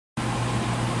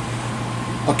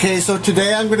Okay, so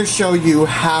today I'm going to show you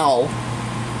how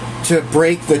to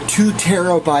break the 2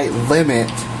 terabyte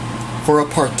limit for a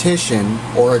partition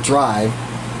or a drive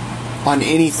on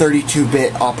any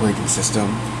 32-bit operating system.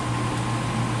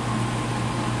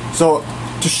 So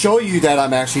to show you that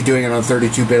I'm actually doing it on a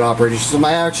 32-bit operating system,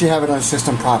 I actually have it on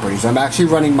System Properties. I'm actually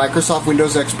running Microsoft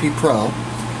Windows XP Pro.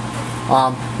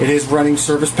 It is running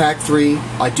Service Pack 3.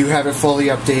 I do have it fully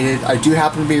updated. I do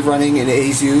happen to be running an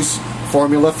ASUS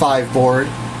Formula 5 board,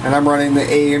 and I'm running the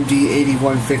AMD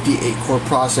 8150 8-core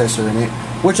processor in it,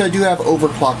 which I do have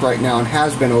overclocked right now and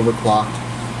has been overclocked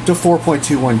to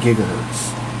 4.21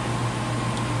 gigahertz.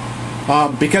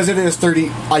 Because it is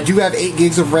I do have 8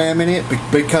 gigs of RAM in it.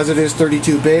 Because it is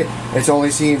 32-bit, it's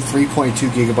only seeing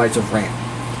 3.2 gigabytes of RAM,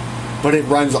 but it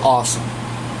runs awesome.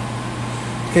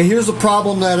 Okay, here's the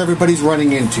problem that everybody's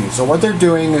running into. So what they're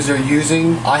doing is they're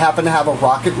using, I happen to have a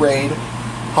Rocket RAID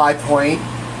High Point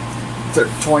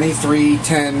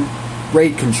 2310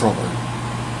 RAID controller.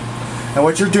 And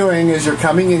what you're doing is you're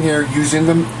coming in here using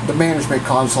the management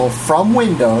console from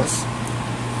Windows.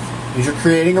 You're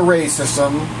creating a RAID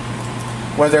system,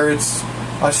 whether it's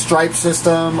a Stripe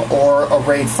system or a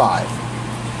RAID 5.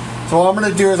 So what I'm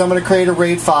going to do is I'm going to create a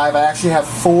RAID 5. I actually have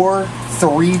 4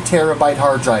 3 terabyte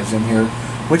hard drives in here,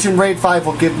 which in RAID 5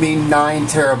 will give me 9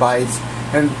 terabytes,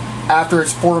 and after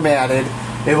it's formatted,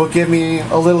 it will give me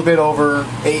a little bit over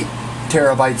 8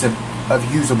 terabytes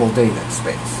of usable data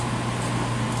space.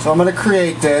 So I'm going to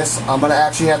create this. I'm going to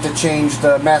actually have to change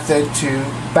the method to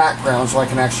background so I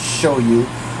can actually show you.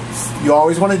 You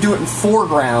always want to do it in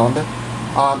foreground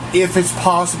if it's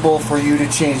possible for you to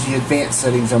change the advanced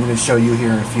settings I'm going to show you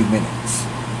here in a few minutes.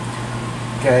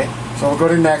 Okay, so we'll go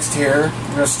to next here.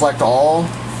 I'm going to select all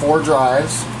 4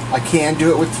 drives. I can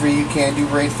do it with 3. You can do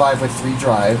RAID 5 with 3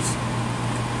 drives.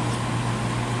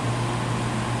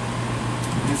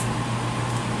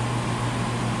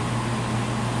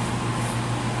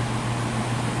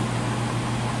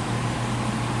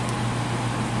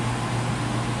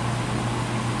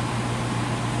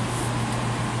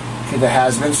 Okay, that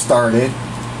has been started.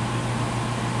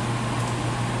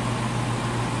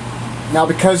 Now,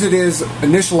 because it is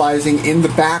initializing in the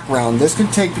background, this can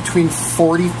take between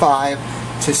 45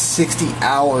 to 60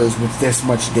 hours with this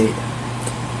much data.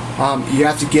 You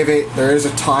have to give it, there is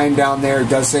a time down there. It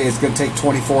does say it's going to take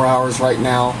 24 hours right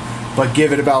now, but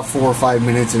give it about 4 or 5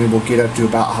 minutes and it will get up to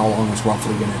about how long it's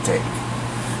roughly going to take.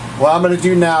 What I'm going to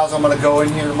do now is I'm going to go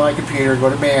in here to my computer, go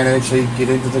to Manage, so you can get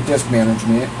into the disk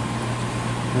management.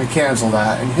 I'm going to cancel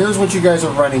that, and here's what you guys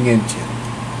are running into.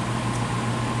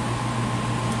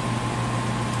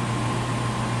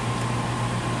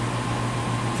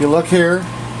 If you look here,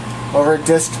 over at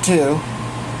disk 2,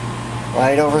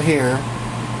 right over here,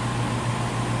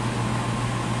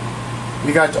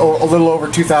 you got a little over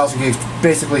 2,000 gigs,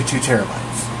 basically 2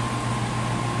 terabytes.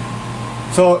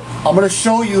 So I'm going to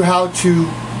show you how to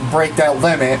break that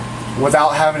limit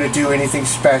without having to do anything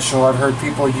special. I've heard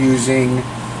people using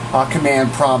command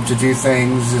prompt to do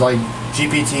things like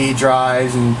GPT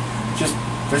drives, and just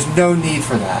there's no need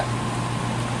for that.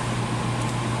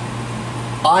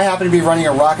 I happen to be running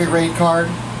a Rocket RAID card.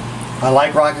 I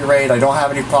like Rocket RAID. I don't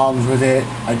have any problems with it.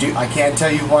 I can tell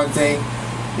you one thing.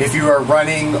 If you are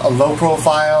running a low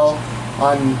profile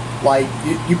on, like,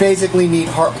 you basically need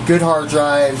good hard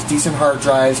drives, decent hard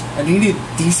drives, and you need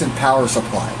a decent power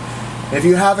supply. If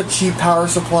you have a cheap power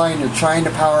supply and you're trying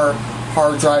to power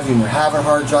hard drives and you're having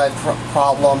hard drive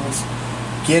problems,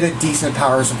 get a decent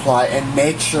power supply and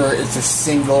make sure it's a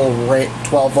single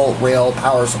 12 volt rail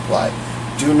power supply.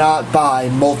 Do not buy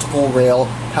multiple rail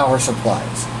power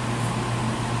supplies.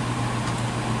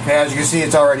 Okay, as you can see,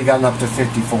 it's already gotten up to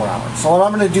 54 hours. So what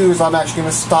I'm going to do is I'm actually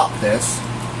going to stop this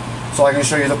so I can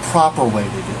show you the proper way to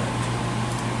do it.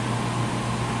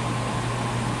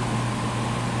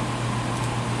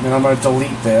 And then I'm going to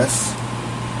delete this.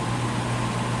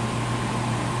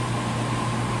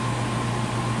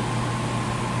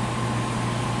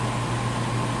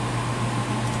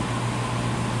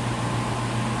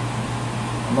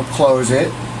 I'm going to close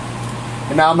it.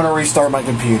 And now I'm going to restart my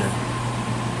computer.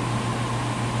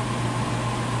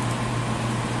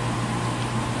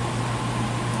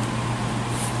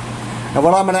 And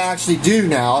what I'm going to actually do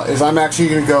now is I'm actually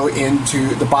going to go into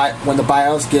when the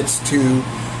BIOS gets to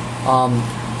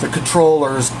the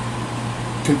controller's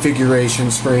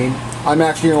configuration screen, I'm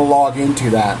actually going to log into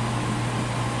that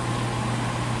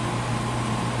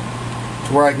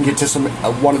to where I can get to some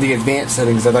one of the advanced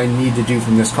settings that I need to do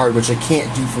from this card, which I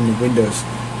can't do from the Windows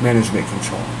management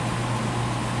control.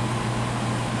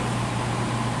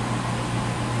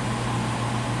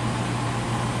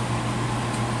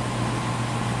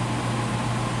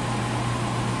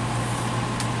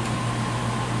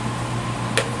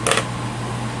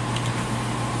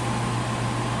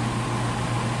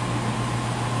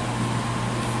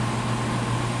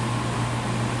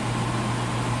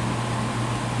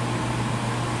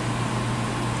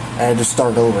 I had to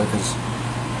start over because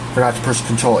I forgot to press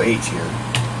Control H here.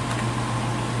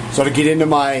 So to get into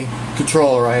my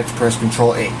controller, I have to press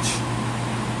Control H.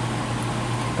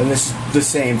 And this is the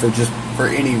same for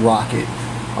any rocket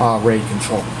RAID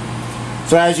controller.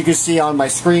 So as you can see on my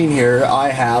screen here, I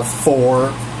have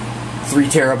 4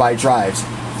 3TB drives.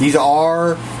 These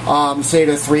are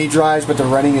SATA 3 drives, but they're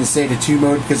running in SATA 2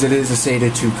 mode because it is a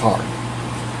SATA 2 card.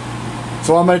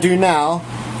 So what I'm going to do now,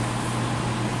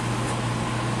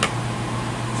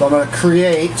 so I'm going to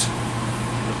create,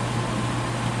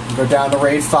 go down to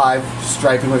RAID 5,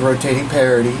 striping with rotating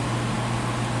parity.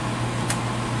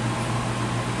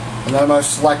 And then I'm going to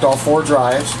select all 4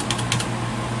 drives.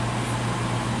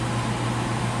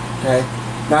 Okay.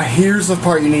 Now here's the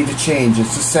part you need to change.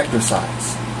 It's the sector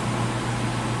size.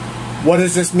 What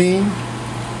does this mean?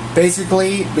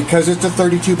 Basically, because it's a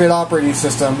 32-bit operating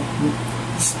system,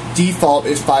 default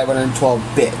is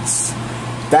 512 bits.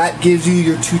 That gives you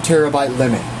your 2 terabyte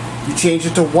limit. If you change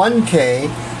it to 1K,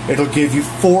 it'll give you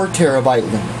 4 terabyte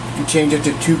limit. If you change it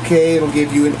to 2K, it'll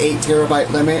give you an 8 terabyte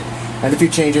limit. And if you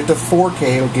change it to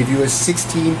 4K, it'll give you a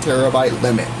 16 terabyte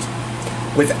limit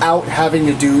without having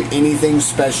to do anything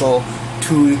special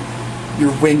to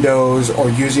your Windows or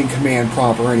using command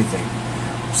prompt or anything.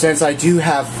 Since I do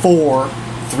have 4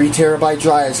 3TB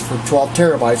drives for 12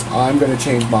 terabytes, I'm going to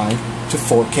change mine to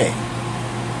 4K.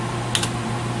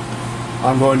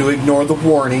 I'm going to ignore the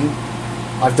warning.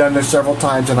 I've done this several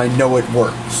times and I know it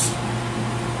works.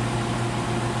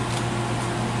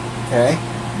 Okay,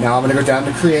 now I'm going to go down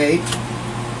to create.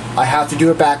 I have to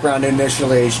do a background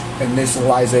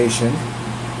initialization.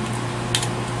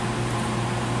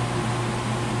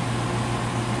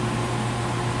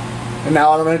 And now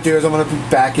what I'm going to do is I'm going to be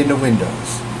back into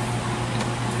Windows.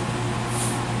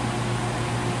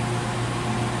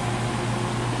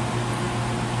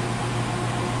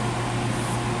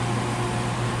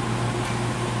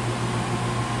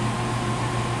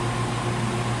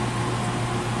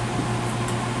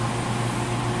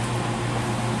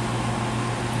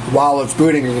 While it's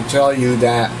booting, I can tell you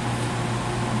that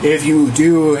if you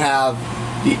do have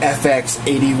the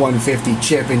FX8150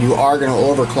 chip and you are going to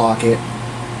overclock it,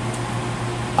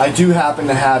 I do happen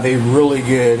to have a really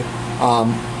good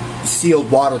sealed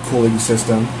water cooling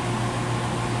system.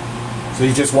 So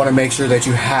you just want to make sure that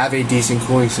you have a decent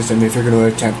cooling system if you're going to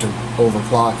attempt to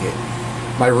overclock it.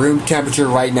 My room temperature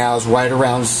right now is right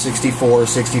around 64,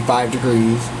 65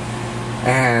 degrees.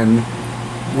 And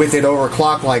with it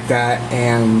overclocked like that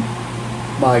and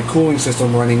my cooling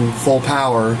system running full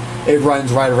power, it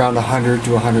runs right around 100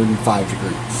 to 105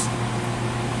 degrees.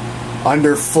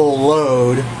 Under full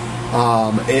load,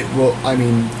 it will,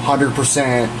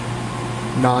 100%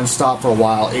 non-stop for a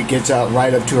while, it gets out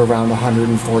right up to around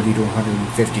 140 to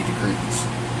 150 degrees,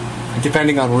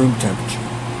 depending on room temperature.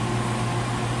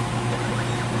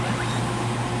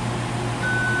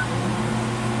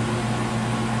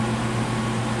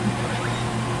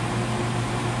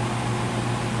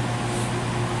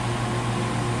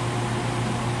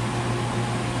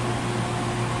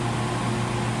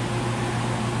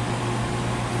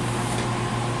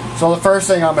 So the first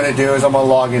thing I'm going to do is I'm going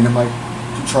to log into my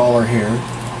controller here.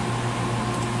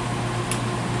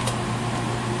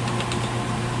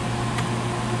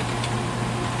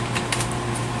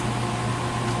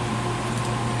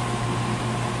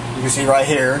 You can see right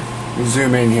here, we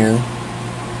zoom in here.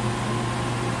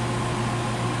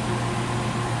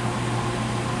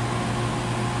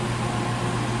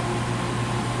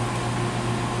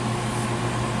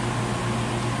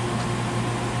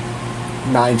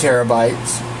 Nine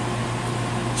terabytes.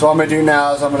 So what I'm going to do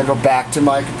now is I'm going to go back to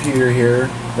my computer here,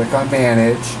 click on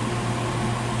Manage.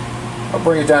 I'll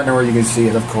bring it down to where you can see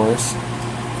it, of course.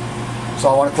 So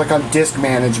I want to click on Disk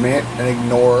Management and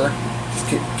ignore, just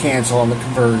cancel on the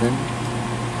conversion.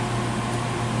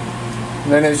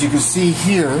 And then as you can see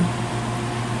here,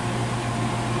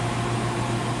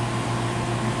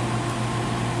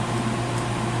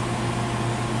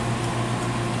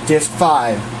 Disk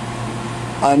 5,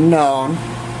 unknown.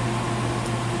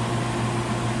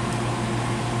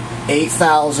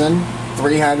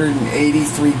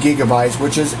 8,383 gigabytes,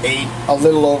 which is a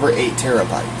little over 8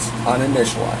 terabytes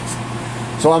uninitialized.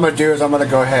 So what I'm going to do is I'm going to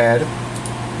go ahead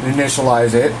and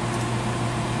initialize it,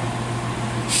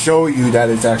 show you that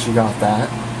it's actually got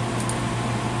that.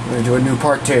 I'm going to do a new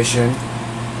partition.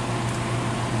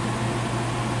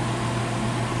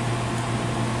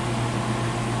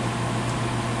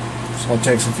 So it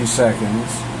takes a few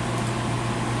seconds.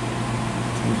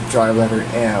 Drive letter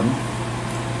M.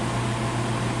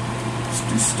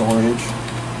 Do storage.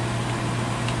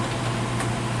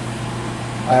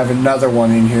 I have another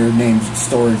one in here named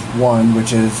storage 1,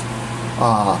 which is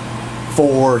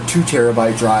for 2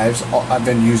 terabyte drives. I've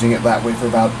been using it that way for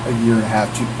about a year and a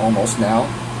half to almost now.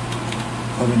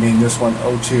 Let me name this one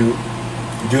O2.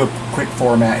 Do a quick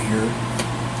format here.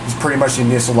 It's pretty much the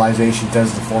initialization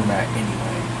does the format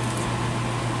anyway.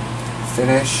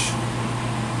 Finish.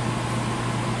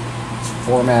 It's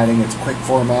formatting. It's quick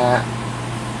format.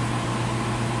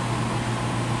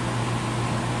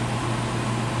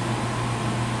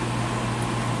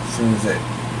 As soon as it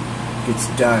gets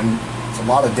done, it's a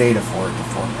lot of data for it to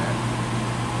format.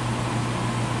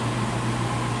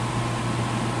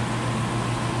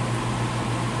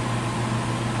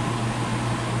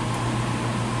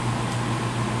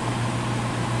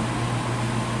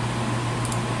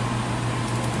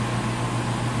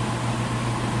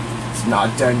 It's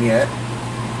not done yet.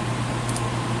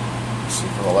 Let's see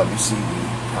if it will let me see the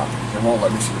properties. It won't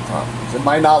let me see the properties. It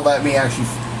might not let me actually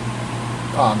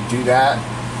do that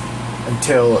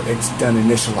until it's done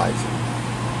initializing.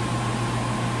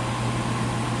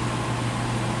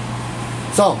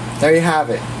 So, there you have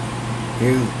it.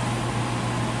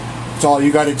 That's all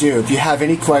you got to do. If you have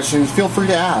any questions, feel free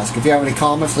to ask. If you have any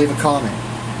comments, leave a comment.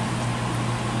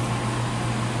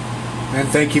 And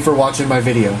thank you for watching my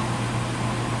video.